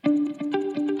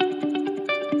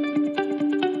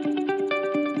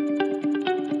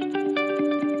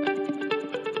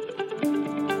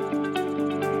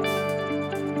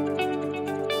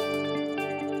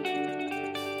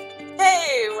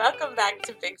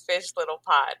Big fish, little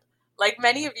pond. Like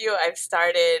many of you, I've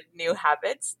started new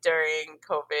habits during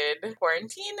COVID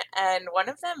quarantine, and one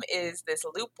of them is this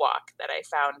loop walk that I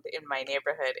found in my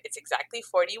neighborhood. It's exactly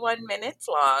 41 minutes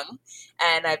long,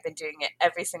 and I've been doing it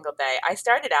every single day. I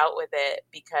started out with it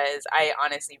because I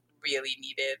honestly really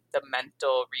needed the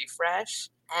mental refresh.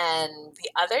 And the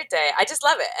other day, I just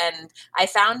love it. And I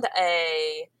found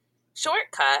a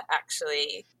shortcut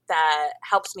actually that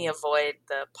helps me avoid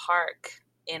the park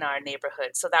in our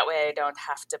neighborhood. So that way I don't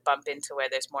have to bump into where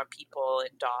there's more people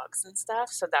and dogs and stuff.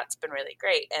 So that's been really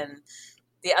great. And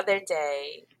the other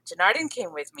day, Janardin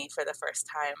came with me for the first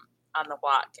time on the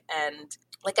walk. And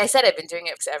like I said, I've been doing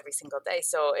it every single day.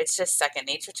 So it's just second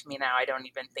nature to me now. I don't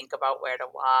even think about where to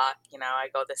walk. I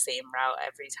go the same route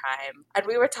every time. And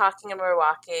we were talking and we were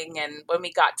walking. And when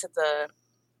we got to the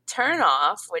turn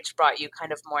off, which brought you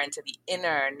kind of more into the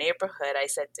inner neighborhood, I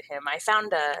said to him, I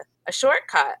found a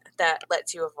shortcut that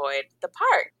lets you avoid the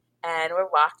park. And we're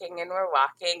walking and we're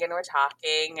walking and we're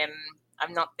talking, and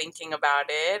I'm not thinking about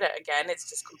it. Again, it's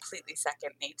just completely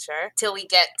second nature till we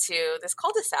get to this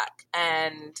cul-de-sac.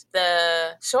 And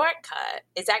the shortcut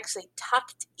is actually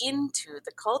tucked into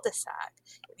the cul-de-sac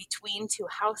between two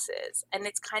houses. And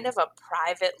it's kind of a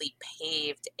privately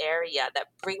paved area that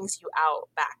brings you out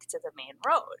back to the main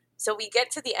road. So we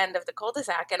get to the end of the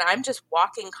cul-de-sac, and I'm just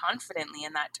walking confidently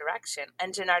in that direction.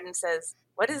 And Janardin says,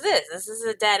 "What is this? This is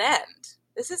a dead end.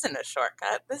 This isn't a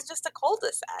shortcut. This is just a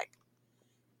cul-de-sac."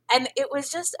 And it was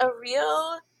just a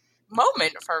real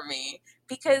moment for me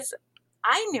because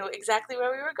I knew exactly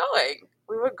where we were going.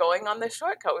 We were going on the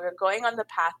shortcut. We were going on the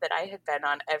path that I had been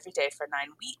on every day for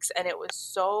 9 weeks. And it was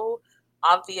so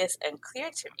obvious and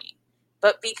clear to me.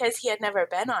 But because he had never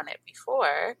been on it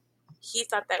before, he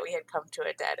thought that we had come to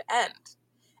a dead end.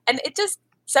 And it just,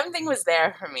 something was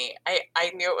there for me.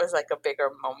 I knew it was like a bigger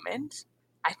moment.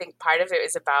 I think part of it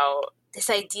was about this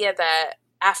idea that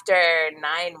after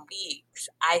 9 weeks,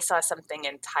 I saw something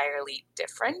entirely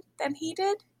different than he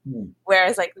did.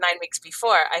 Whereas like 9 weeks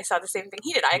before, I saw the same thing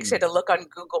he did. I actually had to look on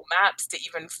Google Maps to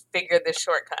even figure the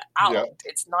shortcut out. Yep.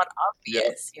 It's not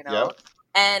obvious, Yep.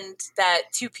 And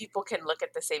that two people can look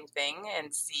at the same thing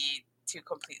and see two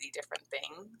completely different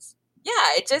things.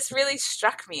 Yeah, it just really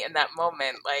struck me in that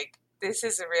moment. Like, this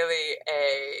is really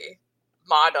a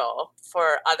model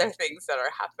for other things that are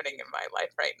happening in my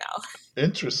life right now.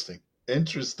 Interesting.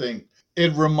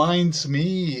 It reminds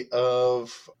me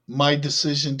of my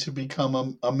decision to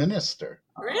become a minister.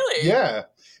 Really? Yeah.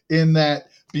 In that,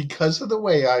 because of the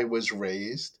way I was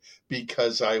raised,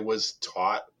 because I was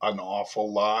taught an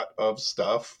awful lot of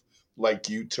stuff, like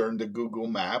you turned to Google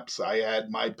Maps, I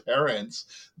had my parents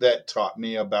that taught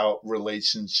me about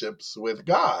relationships with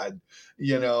God,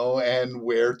 and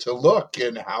where to look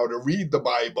and how to read the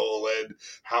Bible and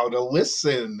how to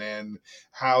listen and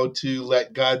how to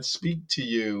let God speak to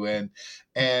you.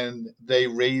 And they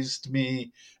raised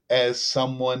me as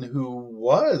someone who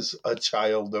was a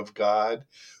child of God,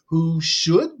 who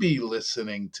should be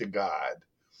listening to God,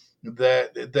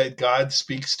 that God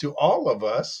speaks to all of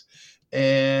us,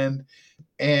 and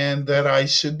that I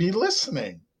should be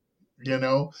listening,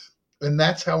 and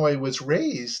that's how I was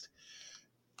raised.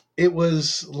 It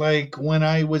was like when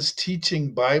I was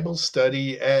teaching Bible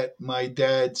study at my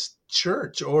dad's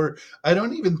church, or I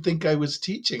don't even think I was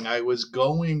teaching. I was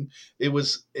going, it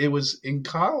was in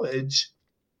college.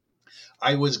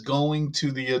 I was going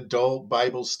to the adult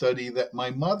Bible study that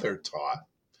my mother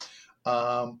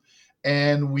taught.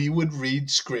 And we would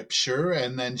read scripture,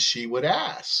 and then she would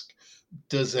ask,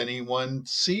 does anyone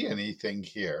see anything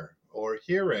here or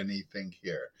hear anything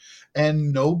here?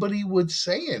 And nobody would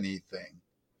say anything.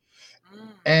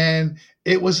 And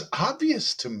it was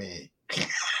obvious to me,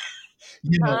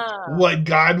 what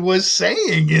God was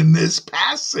saying in this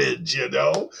passage,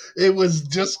 it was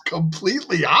just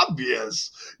completely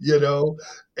obvious,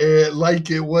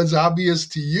 like it was obvious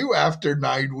to you after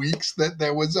 9 weeks that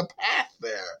there was a path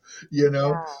there,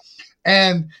 Yeah.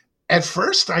 And at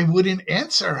first I wouldn't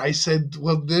answer. I said,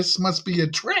 well, this must be a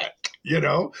trick,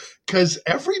 because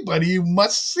everybody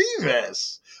must see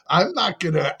this. I'm not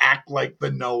going to act like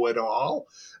the know-it-all.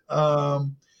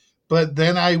 But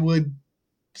then I would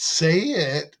say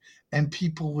it and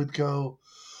people would go,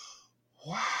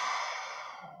 wow,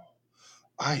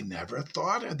 I never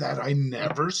thought of that. I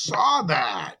never saw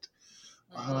that.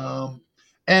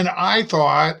 And I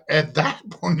thought at that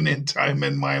point in time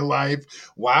in my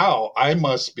life, wow, I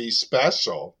must be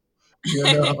special.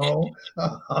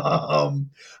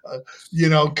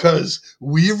 Because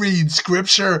we read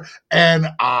scripture and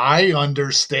I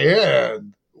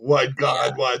understand what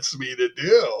God wants me to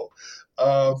do.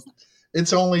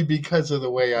 It's only because of the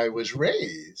way I was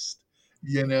raised.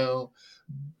 you know,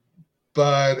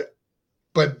 but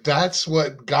that's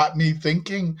what got me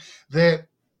thinking that,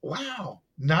 wow,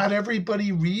 not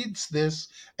everybody reads this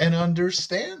and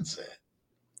understands it.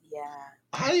 Yeah.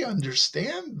 I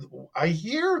understand. I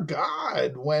hear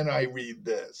God when I read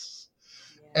this.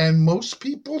 Yeah. And most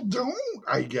people don't,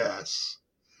 I guess.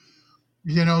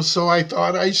 So I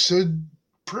thought I should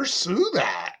pursue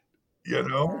that, you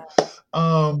know? Yeah.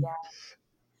 Um, Yeah.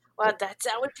 Well, that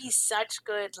would be such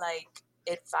good like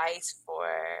advice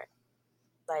for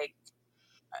like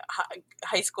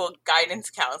high school guidance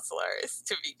counselors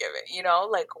to be given.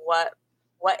 Like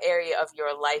what area of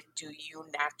your life do you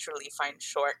naturally find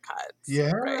shortcuts,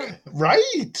 yeah, right?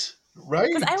 right,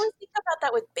 Because I right. always think about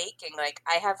that with baking. Like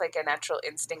I have like a natural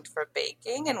instinct for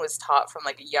baking and was taught from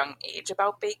like a young age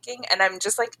about baking, and I'm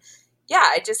just like, yeah,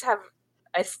 I just have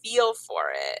a feel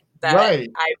for it that Right,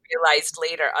 I realized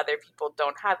later other people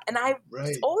don't have. And I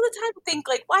right. all the time think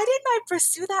like, why didn't I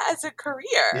pursue that as a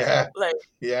career? Yeah, Like,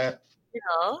 yeah, you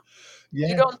know,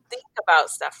 you yeah. don't think about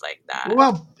stuff like that.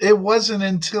 Well, it wasn't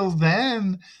until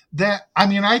then that, I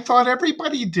mean, I thought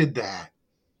everybody did that.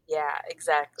 Yeah, So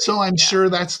exactly. I'm Yeah. sure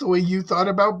that's the way you thought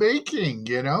about baking?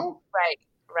 Right.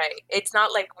 Right. It's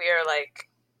not like we're like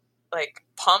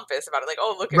pompous about it, like,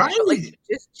 oh, look at me, but like Right,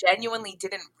 you just genuinely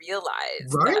didn't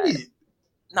realize that right.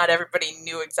 not everybody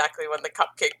knew exactly when the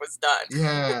cupcake was done.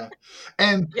 Yeah.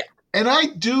 And Yeah. I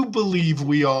do believe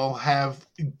we all have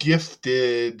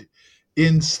gifted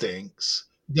instincts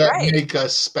that Right. make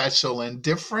us special and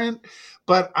different,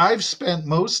 but I've spent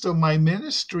most of my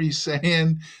ministry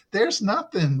saying there's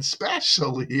nothing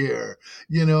special here.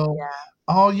 You know, Yeah.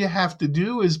 all you have to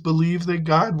do is believe that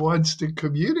God wants to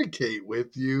communicate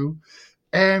with you,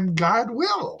 and God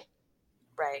will.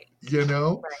 Right. you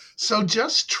know Right. so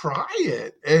just try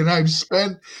it. And I've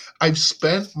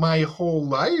spent my whole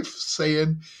life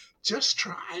saying, just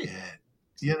try it.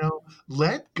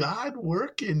 Let God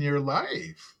work in your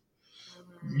life.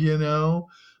 Hmm. you know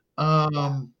Yeah.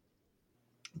 um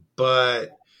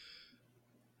but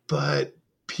but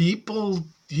people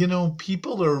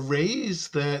are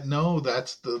raised that, no,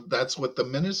 that's what the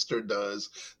minister does,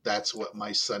 that's what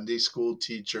my Sunday school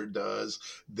teacher does.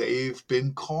 They've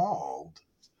been called.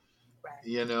 Right.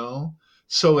 you know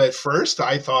so at first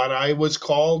I thought I was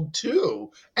called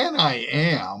too, and I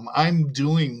am. I'm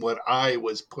doing what I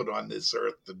was put on this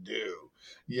earth to do,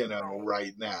 Right.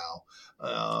 right now.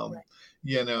 um Right.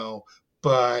 you know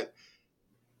but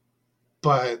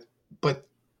but but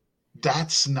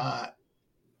that's not,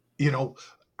 you know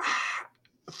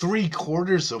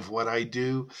 3/4 of what I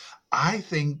do, I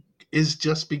think, is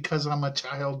just because I'm a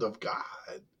child of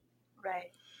God.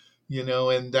 Right.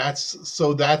 And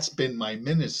that's been my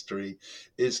ministry,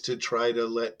 is to try to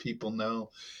let people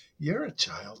know you're a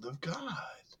child of God.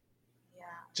 Yeah.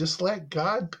 Just let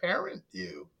God parent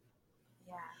you,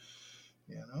 Yeah.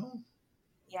 you know?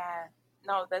 Yeah.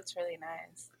 No, that's really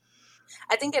nice.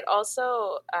 I think it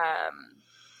also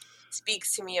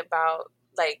speaks to me about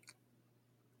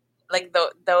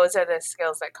those are the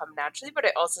skills that come naturally, but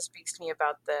it also speaks to me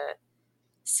about the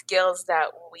skills that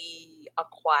we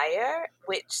acquire,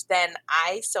 which then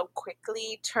I so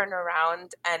quickly turn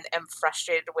around and am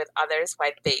frustrated with others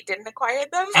why they didn't acquire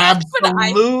them. but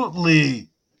I Absolutely.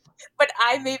 but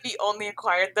I maybe only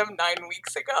acquired them 9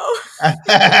 weeks ago.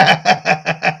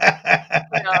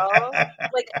 you know?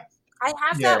 Like I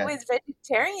have that Yeah, with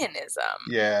vegetarianism.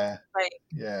 yeah, Like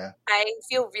yeah, I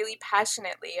feel really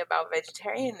passionately about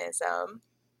vegetarianism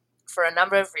for a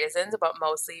number of reasons, but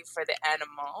mostly for the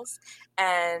animals.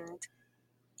 And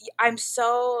I'm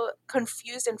so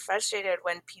confused and frustrated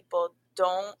when people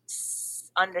don't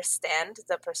understand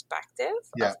the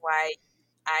perspective yeah, of why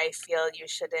I feel you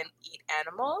shouldn't eat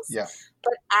animals. yeah.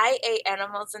 But I ate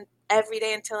animals every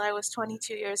day until I was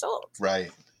 22 years old.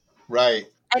 Right, right,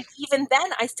 And even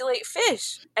then, I still ate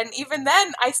fish. And even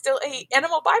then, I still ate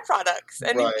animal byproducts.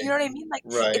 And you right, know what I mean? Like,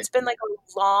 right, it's been like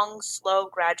a long, slow,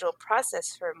 gradual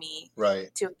process for me right.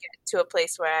 to get to a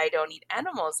place where I don't eat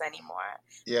animals anymore.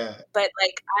 Yeah, But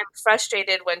like I'm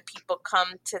frustrated when people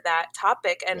come to that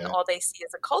topic and yeah, all they see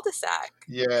is a cul-de-sac,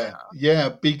 you yeah, know. yeah.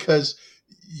 Because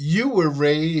you were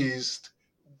raised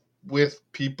with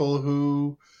people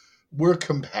who were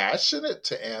compassionate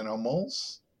to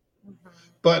animals, Hmm.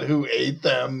 but who ate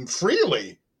them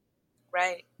freely,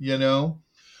 Right, you know?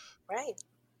 right.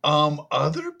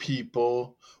 Other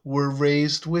people were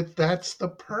raised with, that's the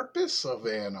purpose of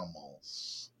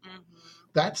animals. Hmm.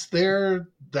 That's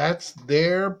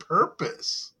their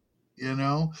purpose, you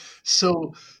know?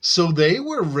 So they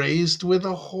were raised with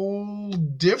a whole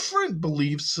different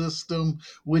belief system,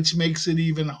 which makes it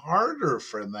even harder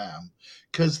for them,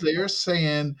 because they're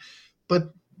saying,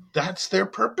 but that's their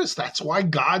purpose. That's why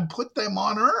God put them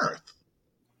on earth,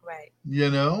 Right. you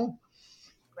know?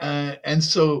 Right. And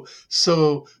so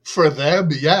for them,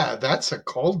 yeah, that's a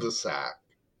cul-de-sac,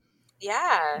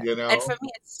 Yeah. you And for know? me,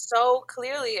 it's so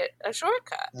clearly a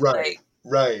shortcut. Right, Like,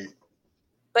 right,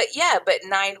 but yeah, but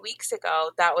 9 weeks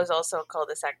ago, that was also a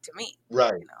cul-de-sac to me,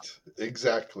 right. you know?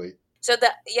 Exactly. So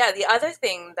the other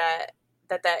thing that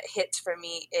hits for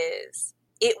me is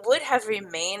it would have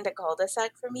remained a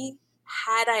cul-de-sac for me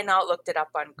had I not looked it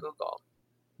up on Google.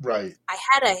 Right.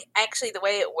 Actually, the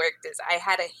way it worked is I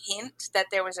had a hint that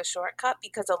there was a shortcut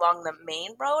because along the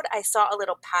main road I saw a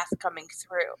little path coming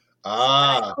through, but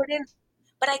I Ah, couldn't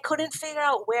but I couldn't figure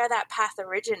out where that path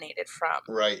originated from.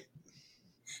 right.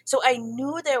 So I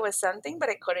knew there was something, but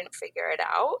I couldn't figure it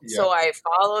out. Yeah, So I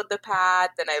followed the path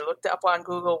and I looked up on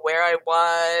Google where I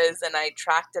was and I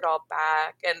tracked it all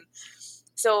back. And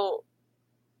so,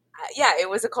 yeah, it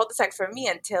was a cul-de-sac for me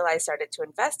until I started to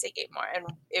investigate more. And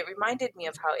it reminded me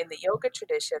of how in the yoga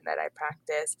tradition that I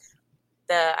practice,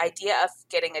 the idea of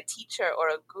getting a teacher or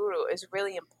a guru is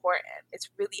really important. It's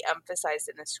really emphasized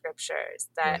in the scriptures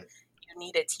that right, you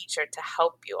need a teacher to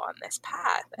help you on this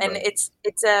path. And right.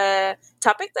 it's a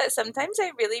topic that sometimes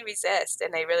I really resist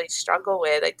and I really struggle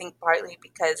with. I think partly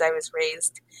because I was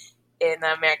raised in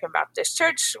the American Baptist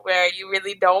Church where you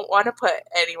really don't want to put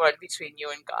anyone between you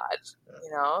and God, you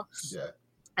know? Yeah,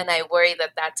 And I worry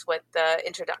that that's what the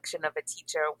introduction of a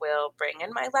teacher will bring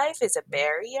in my life is a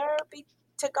barrier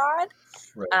to God.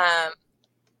 right.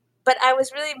 But I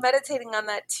was really meditating on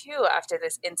that too after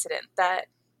this incident. That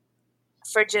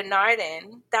for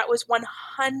Janardin, that was 100%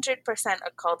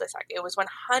 a cul-de-sac. It was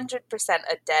 100%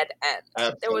 a dead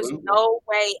end. There was Absolutely. no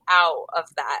way out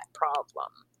of that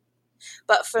problem.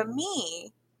 But for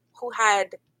me, who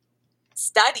had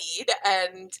studied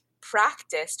and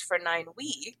practiced for 9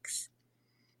 weeks,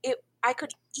 I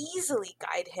could easily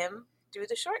guide him through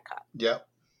the shortcut. Yep.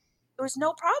 It was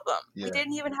no problem. We Yeah.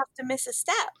 didn't even have to miss a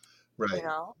step, you Right.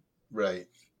 know? Right.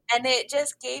 And it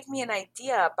just gave me an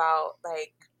idea about,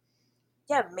 like,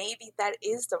 yeah, maybe that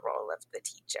is the role of the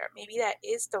teacher. Maybe that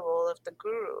is the role of the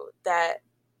guru. That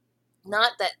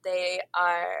not that they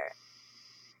are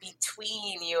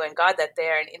between you and God, that they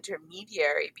are an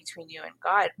intermediary between you and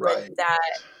God, but Right.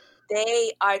 that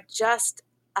they are just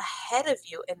ahead of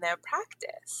you in their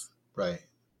practice. Right.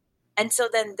 And so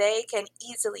then they can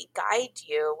easily guide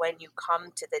you when you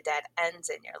come to the dead ends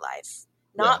in your life.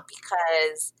 Yeah. Not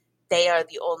because they are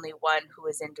the only one who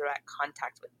is in direct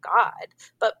contact with God,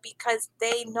 but because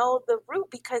they know the route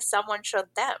because someone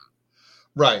showed them.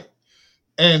 Right.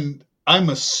 And I'm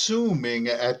assuming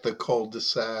at the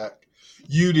cul-de-sac,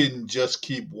 you didn't just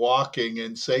keep walking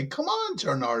and say, "Come on,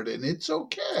 Ternardin, it's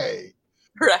okay."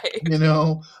 Right. You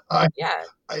know, Yeah.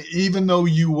 even though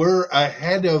you were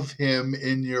ahead of him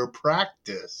in your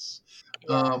practice,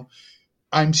 Yeah.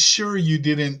 I'm sure you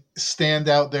didn't stand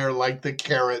out there like the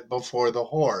carrot before the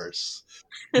horse,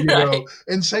 Right.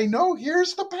 and say, "No,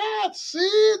 here's the path. See,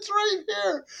 it's right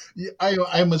here."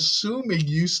 I'm assuming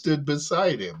you stood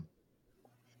beside him,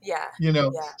 Yeah. Yeah.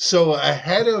 so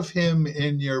ahead of him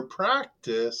in your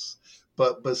practice,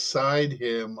 but beside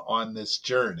him on this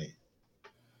journey.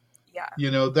 Yeah.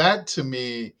 That to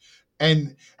me,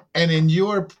 and in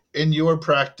your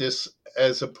practice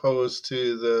as opposed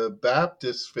to the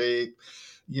Baptist faith,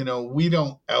 we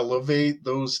don't elevate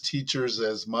those teachers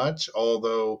as much,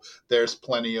 although there's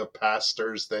plenty of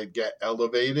pastors that get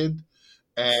elevated,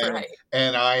 and Right.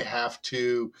 and I have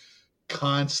to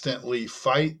constantly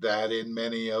fight that in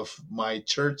many of my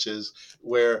churches,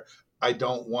 where I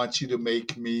don't want you to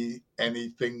make me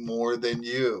anything more than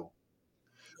you.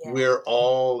 Yeah. We're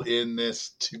all in this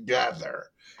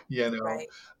together, you know. Right.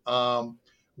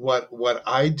 What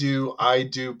I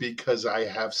do because I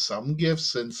have some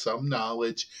gifts and some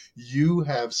knowledge. You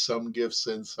have some gifts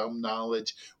and some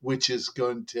knowledge, which is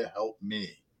going to help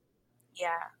me,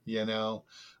 Yeah. you know.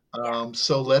 Yeah.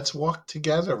 So let's walk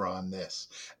together on this,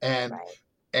 and Right.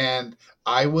 and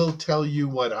I will tell you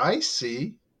what I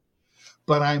see,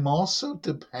 but I'm also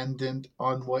dependent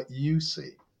on what you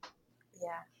see,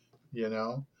 Yeah. you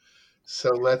know.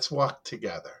 So Yeah. let's walk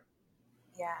together.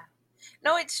 Yeah.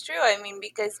 No, it's true. I mean,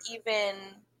 because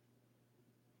even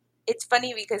it's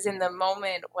funny because in the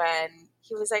moment when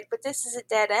he was like, "But this is a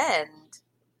dead end,"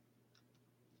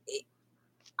 it,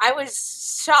 I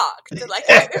was shocked. Like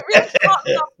it really caught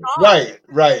me off Right, guard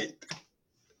right,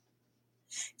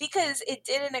 because it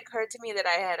didn't occur to me that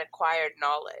I had acquired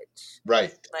knowledge.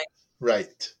 right, Like,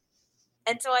 right.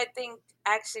 and so I think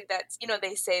actually that's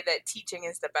they say that teaching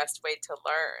is the best way to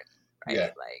learn, Yeah,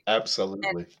 right? Like, and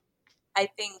absolutely. I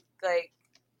think like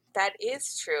That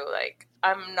is true. Like,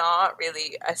 I'm not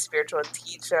really a spiritual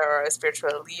teacher or a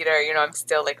spiritual leader. I'm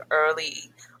still like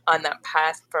early on that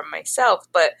path for myself.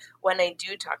 But when I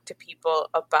do talk to people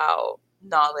about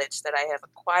knowledge that I have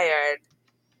acquired,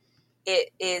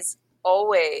 it is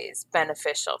always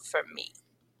beneficial for me.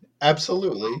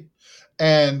 Absolutely.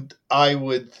 And I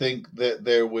would think that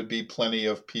there would be plenty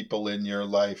of people in your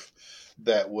life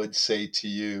that would say to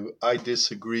you, I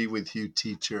disagree with you,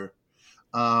 teacher.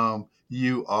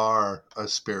 You are a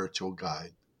spiritual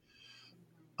guide.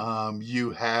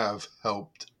 You have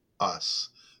helped us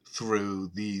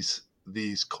through these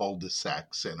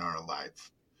cul-de-sacs in our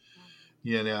life.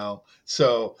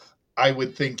 So I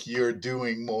would think you're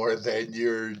doing more than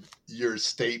your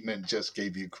statement just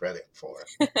gave you credit for.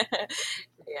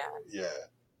 Yeah. Yeah.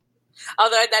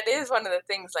 Although that is one of the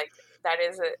things, like, that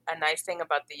is a nice thing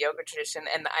about the yoga tradition.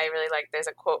 And I really like, there's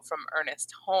a quote from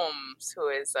Ernest Holmes, who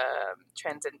is a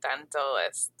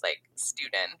transcendentalist, like,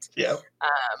 student, Yep.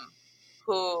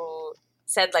 who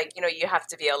said, like, you have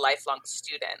to be a lifelong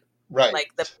student. Right.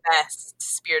 Like, the best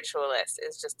spiritualist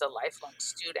is just a lifelong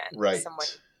student, Right. someone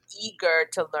eager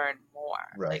to learn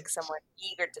more, Right. like someone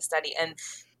eager to study. And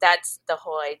that's the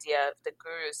whole idea of the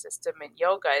guru system in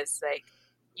yoga, is like,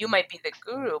 you might be the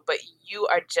guru, but you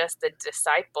are just the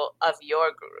disciple of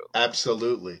your guru.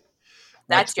 Absolutely.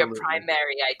 That's your Absolutely.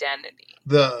 primary identity.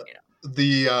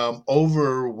 The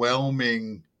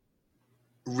overwhelming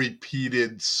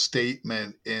repeated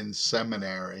statement in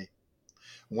seminary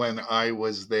when I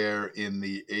was there in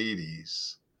the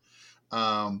 80s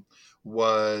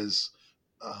was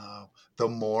the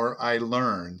more I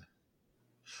learn,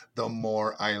 the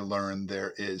more I learn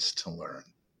there is to learn.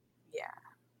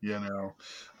 Yeah.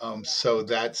 So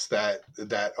that's that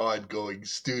ongoing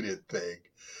student thing.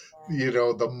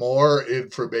 The more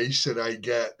information I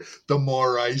get, the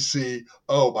more I see,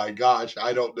 oh my gosh,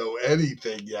 I don't know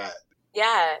anything yet.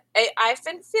 Yeah, I've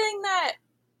been feeling that,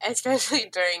 especially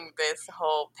during this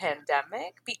whole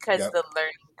pandemic, because Yep. the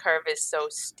learning curve is so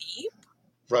steep.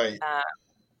 Right.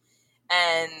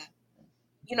 And,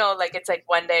 like, it's like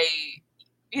one day,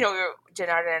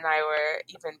 Janardan and I were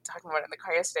even talking about it in the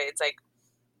car yesterday. It's like,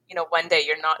 one day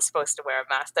you're not supposed to wear a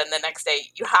mask, then the next day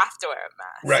you have to wear a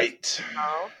mask. Right.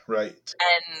 Right.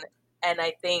 And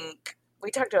I think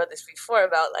we talked about this before,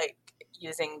 about like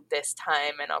using this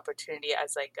time and opportunity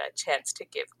as like a chance to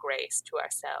give grace to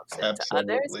ourselves and to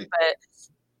others. But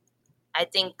I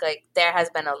think, like, there has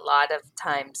been a lot of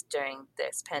times during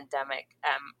this pandemic,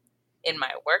 in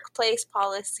my workplace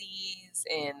policies,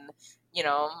 in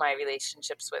my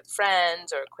relationships with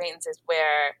friends or acquaintances,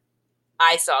 where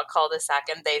I saw a cul-de-sac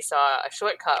and they saw a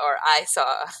shortcut, or I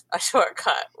saw a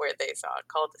shortcut where they saw a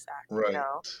cul-de-sac. Right.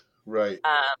 Right.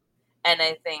 And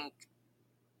I think,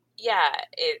 yeah,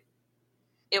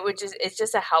 it's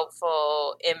just a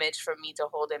helpful image for me to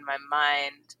hold in my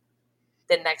mind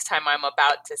the next time I'm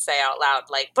about to say out loud,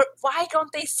 like, but why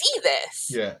don't they see this?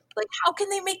 Yeah. Like, how can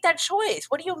they make that choice?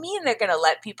 What do you mean they're going to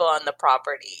let people on the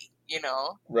property,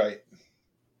 Right.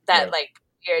 That, right. like,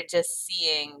 you're just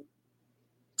seeing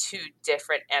two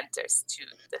different answers to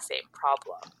the same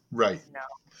problem. Right.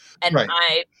 And right.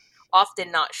 I'm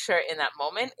often not sure in that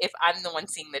moment if I'm the one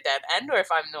seeing the dead end or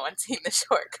if I'm the one seeing the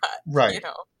shortcut. Right.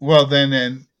 Well,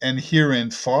 then, and here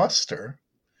in Foster,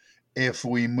 if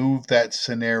we move that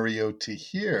scenario to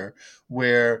here,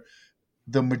 where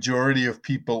the majority of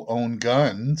people own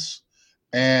guns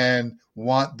and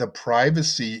want the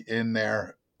privacy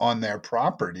on their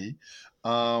property,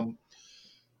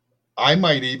 I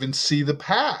might even see the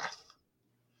path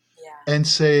and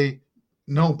say,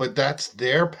 no, but that's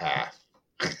their path.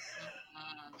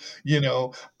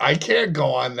 I can't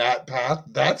go on that path.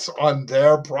 That's on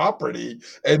their property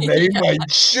and they might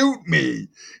shoot me,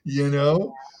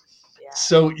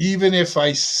 So even if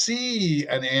I see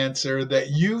an answer that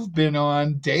you've been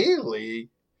on daily,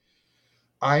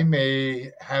 I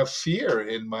may have fear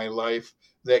in my life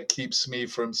that keeps me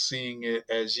from seeing it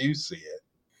as you see it.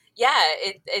 Yeah,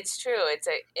 it's true. It's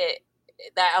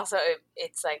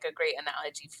like a great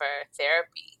analogy for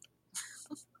therapy.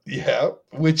 Yeah,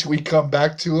 which we come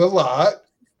back to a lot.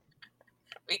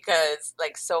 Because,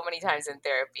 like, so many times in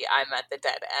therapy, I'm at the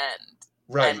dead end.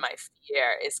 Right. And my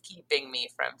fear is keeping me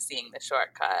from seeing the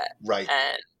shortcut. Right.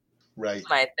 And right.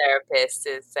 my therapist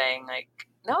is saying, like,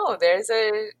 no, there's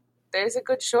a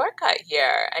good shortcut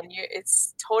here, and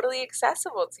it's totally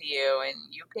accessible to you, and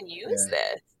you can use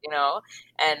this,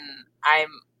 and I'm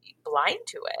blind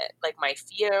to it. Like, my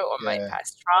fear or my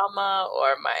past trauma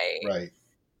or my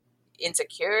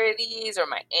insecurities or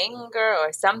my anger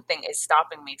or something is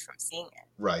stopping me from seeing it.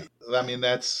 Right. I mean,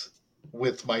 that's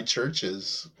with my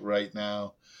churches right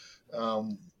now.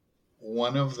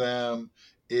 one of them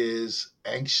is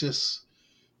anxious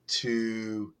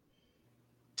to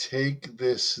take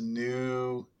this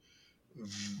new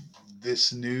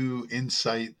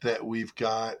insight that we've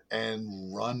got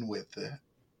and run with it.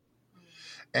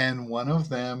 And one of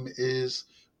them is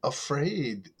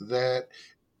afraid that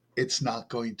it's not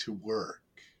going to work.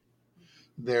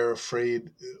 They're afraid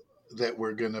that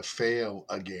we're going to fail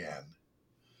again,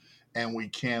 and we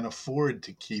can't afford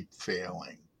to keep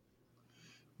failing.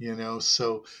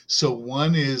 So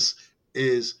one is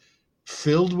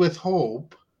filled with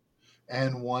hope,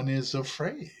 and one is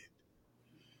afraid.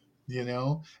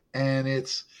 And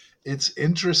it's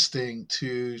interesting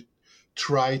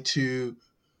try to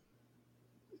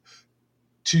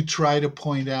try to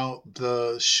point out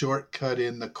the shortcut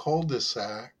in the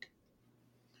cul-de-sac,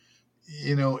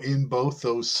 in both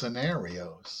those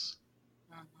scenarios,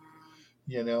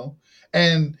 you know,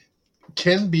 and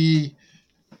can be,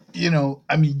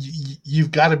 I mean,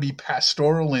 you've got to be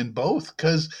pastoral in both,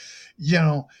 because,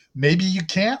 maybe you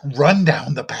can't run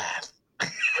down the path.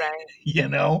 Right.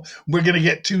 We're going to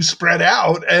get too spread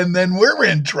out, and then we're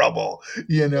in trouble,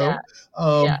 Yeah.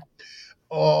 Um, Yeah.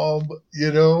 um,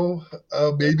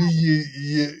 maybe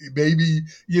maybe,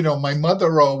 my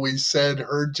mother always said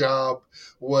her job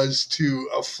was to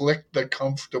afflict the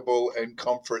comfortable and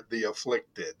comfort the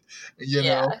afflicted,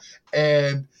 Yeah.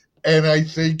 and I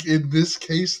think in this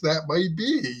case that might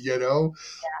be,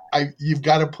 you've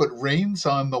got to put reins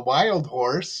on the wild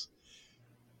horse,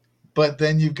 but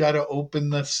then you've got to open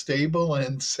the stable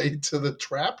and say to the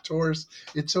trapped horse,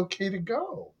 it's okay to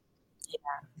go,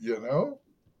 Yeah. you know?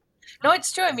 No,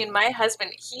 it's true. I mean, my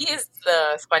husband, he is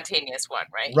the spontaneous one,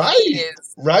 right? Right,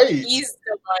 right, He's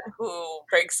the one who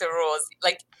breaks the rules.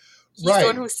 Like, he's the one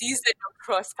right, who sees the no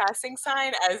cross passing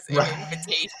sign as an right.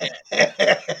 invitation,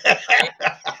 right?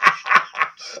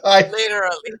 I,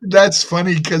 Literally. that's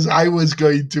funny, because I was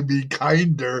going to be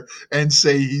kinder and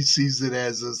say he sees it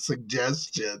as a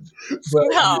suggestion, but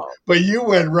No. but you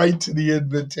went right to the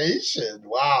invitation.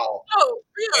 Wow. Oh,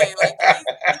 really? Like, he sees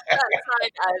that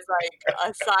sign as like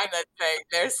a sign that's saying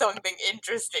there's something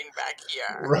interesting back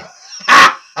here.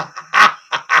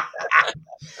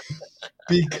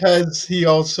 Because he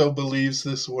also believes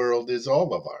this world is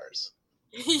all of ours.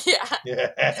 Yeah. Yeah.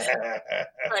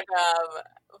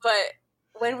 But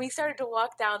when we started to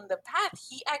walk down the path,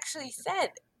 he actually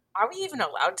said, "Are we even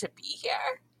allowed to be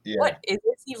here? Yeah. What is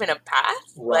this even a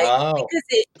path?" Like, Wow. because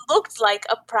it looked like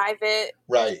a private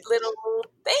Right. little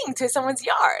thing to someone's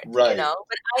yard, Right. But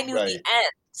I knew the Right.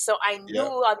 end, so I knew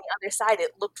Yep. on the other side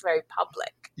it looked very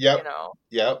public, Yep.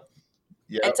 Yep.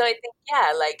 And Yep. so I think,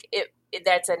 yeah, like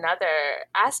that's another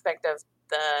aspect of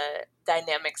the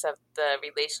dynamics of the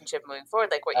relationship moving forward,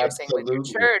 like what you're saying with your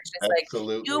Absolutely. church. Is like you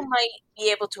Absolutely. might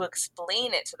be able to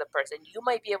explain it to the person, you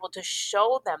might be able to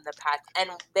show them the path, and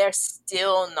they're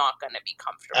still not going to be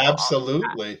comfortable on the path.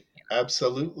 Absolutely.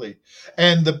 Absolutely.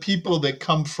 And the people that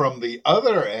come from the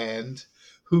other end,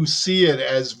 who see it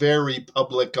as very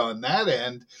public on that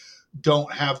end,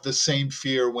 don't have the same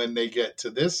fear when they get to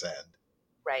this end,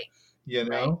 Right. you Right.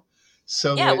 know?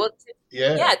 So Yeah. it, Well,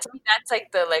 yeah. yeah. To me, that's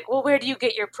like the like, well, where do you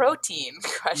get your protein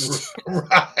question?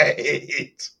 Right.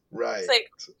 It's Right.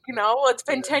 like, well, it's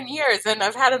been 10 years and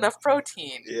I've had enough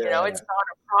protein. Yeah. It's not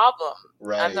a problem. I'm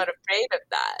Right. not afraid of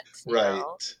that.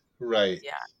 Right. Right.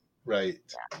 Yeah. Right.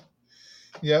 Yeah.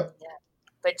 Yep. Yeah.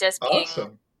 But just being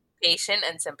Awesome. patient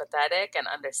and sympathetic and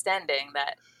understanding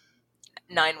that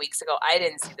 9 weeks ago, I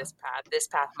didn't see this path. This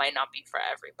path might not be for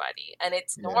everybody. And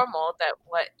it's Yeah. normal that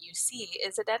what you see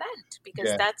is a dead end, because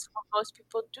Yeah. that's what most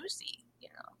people do see.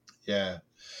 Yeah.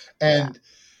 And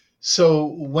so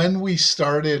when we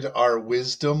started our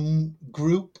wisdom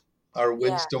group, our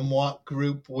Yeah. wisdom walk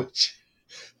group, which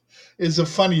is a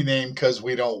funny name because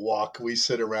we don't walk, we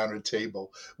sit around a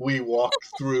table. We walk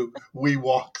through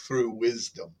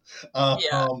wisdom.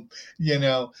 Yeah. You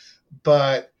know,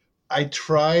 but I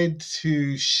tried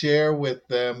to share with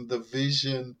them the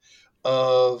vision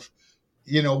of,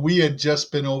 we had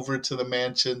just been over to the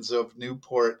mansions of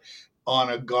Newport on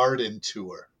a garden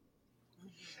tour,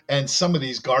 and some of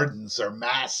these gardens are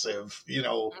massive,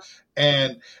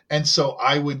 and so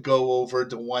I would go over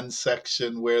to one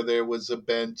section where there was a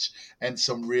bench and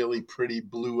some really pretty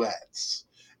bluets.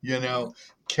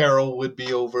 Carol would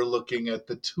be over looking at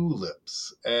the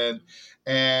tulips, and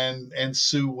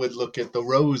Sue would look at the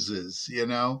roses,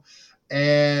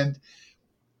 and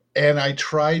I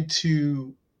tried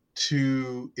to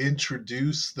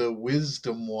introduce the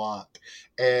wisdom walk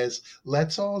as,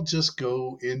 let's all just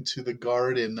go into the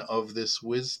garden of this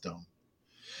wisdom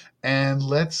and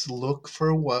let's look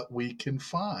for what we can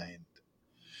find.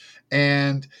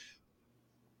 And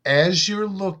as you're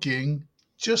looking,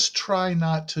 just try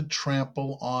not to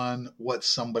trample on what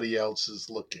somebody else is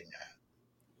looking at,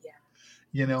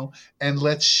 Yeah. and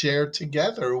let's share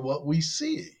together what we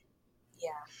see.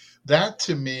 Yeah. That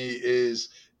to me is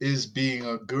being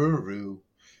a guru,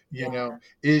 Yeah.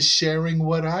 is sharing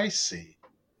what I see,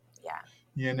 Yeah.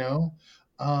 you know,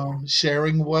 Yeah.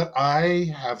 sharing what I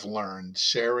have learned,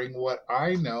 sharing what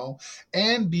I know,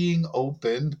 and being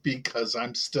open because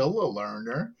I'm still a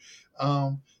learner,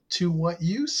 to what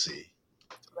you see.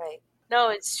 Right. No,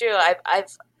 it's true.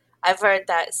 I've heard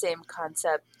that same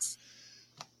concept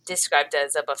described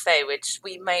as a buffet, which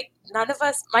none of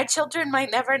us, my children might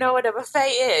never know what a buffet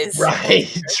is,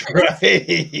 Right,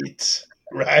 right,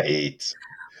 right.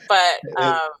 but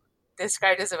Uh,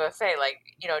 described as a buffet,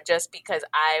 like, just because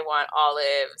I want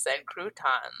olives and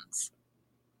croutons,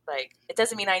 like, it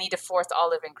doesn't mean I need to force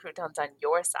olive and croutons on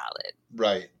your salad.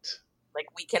 right, Like,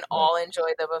 we can right, all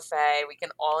enjoy the buffet, we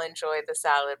can all enjoy the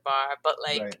salad bar, but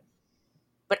right,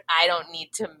 I don't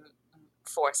need to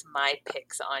force my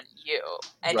picks on you,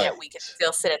 and yet we can right.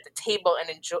 still sit at the table and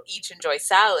enjoy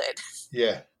salad.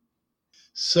 Yeah.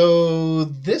 So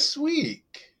this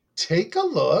week, take a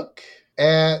look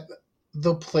at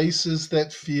the places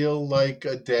that feel like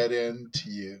a dead end to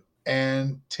you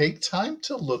and take time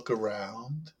to look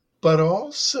around, but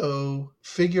also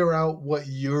figure out what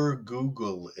your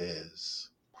Google is.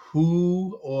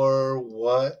 Who or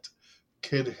what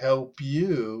could help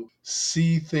you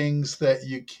see things that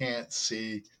you can't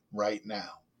see right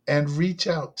now? And reach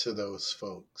out to those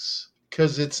folks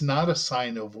because it's not a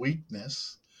sign of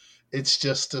weakness. It's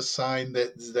just a sign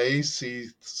that they see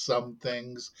some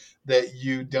things that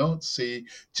you don't see,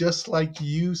 just like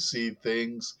you see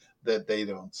things that they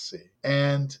don't see.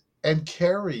 And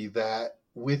carry that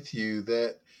with you,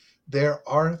 that there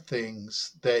are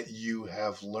things that you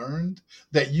have learned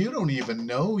that you don't even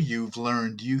know you've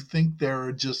learned. You think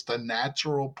they're just a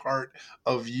natural part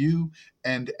of you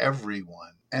and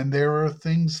everyone. And there are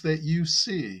things that you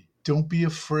see. Don't be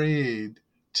afraid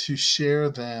to share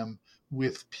them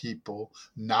with people,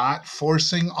 not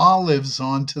forcing olives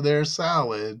onto their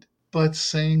salad, but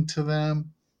saying to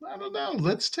them, I don't know,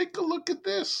 let's take a look at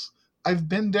this. I've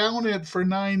been down it for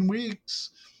 9 weeks.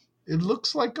 It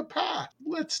looks like a path.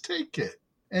 Let's take it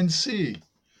and see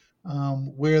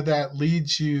where that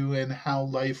leads you and how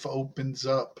life opens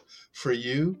up for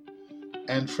you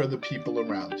and for the people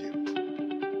around you.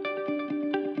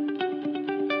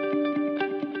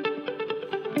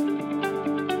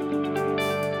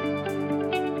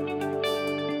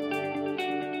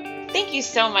 Thank you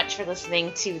so much for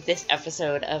listening to this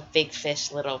episode of Big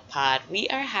Fish Little Pod. We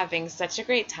are having such a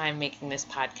great time making this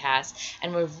podcast,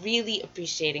 and we're really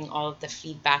appreciating all of the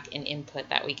feedback and input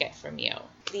that we get from you.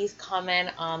 Please comment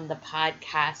on the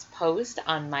podcast post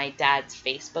on my dad's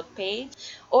Facebook page,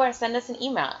 or send us an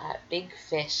email at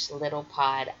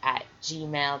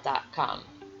bigfishlittlepod@gmail.com.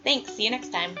 Thanks. See you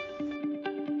next time.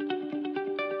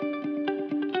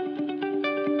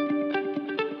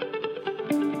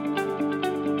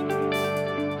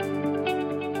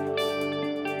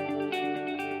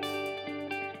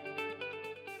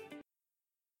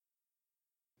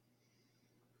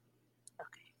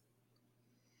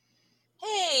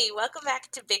 Hey, welcome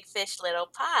back to Big Fish Little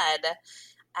Pod.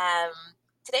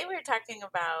 Today we're talking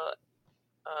about.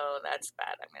 Oh, that's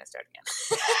bad. I'm going to start again.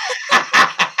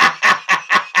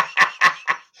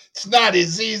 It's not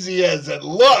as easy as it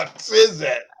looks, is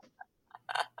it?